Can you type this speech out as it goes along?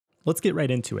Let's get right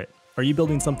into it. Are you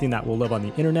building something that will live on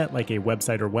the internet like a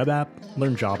website or web app?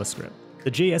 Learn JavaScript.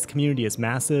 The JS community is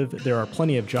massive, there are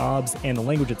plenty of jobs, and the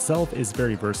language itself is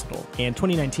very versatile. And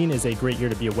 2019 is a great year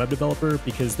to be a web developer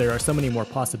because there are so many more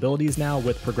possibilities now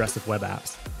with progressive web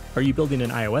apps. Are you building an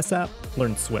iOS app?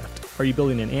 Learn Swift. Are you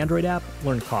building an Android app?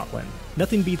 Learn Kotlin.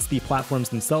 Nothing beats the platforms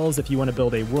themselves if you want to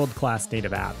build a world-class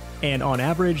native app. And on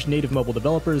average, native mobile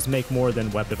developers make more than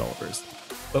web developers.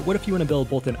 But what if you want to build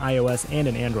both an iOS and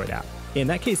an Android app? In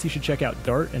that case, you should check out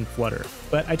Dart and Flutter.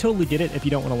 But I totally get it if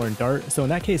you don't want to learn Dart, so in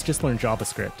that case, just learn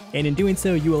JavaScript. And in doing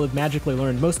so, you will have magically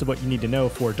learned most of what you need to know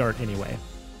for Dart anyway.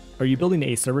 Are you building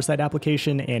a server-side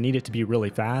application and need it to be really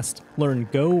fast? Learn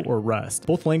Go or Rust.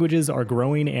 Both languages are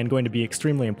growing and going to be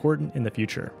extremely important in the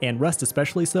future. And Rust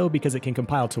especially so because it can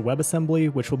compile to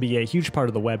WebAssembly, which will be a huge part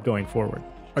of the web going forward.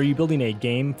 Are you building a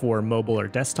game for mobile or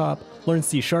desktop? Learn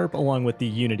C# along with the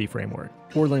Unity framework.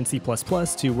 Or learn C++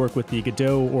 to work with the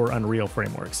Godot or Unreal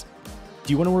frameworks.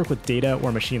 Do you want to work with data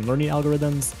or machine learning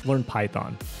algorithms? Learn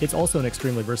Python. It's also an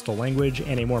extremely versatile language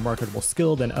and a more marketable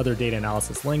skill than other data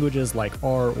analysis languages like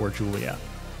R or Julia.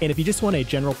 And if you just want a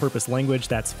general purpose language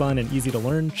that's fun and easy to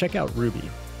learn, check out Ruby.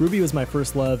 Ruby was my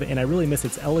first love, and I really miss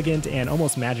its elegant and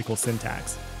almost magical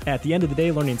syntax. At the end of the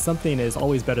day, learning something is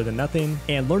always better than nothing,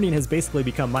 and learning has basically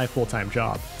become my full-time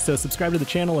job. So subscribe to the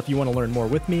channel if you want to learn more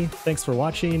with me. Thanks for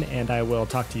watching, and I will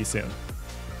talk to you soon.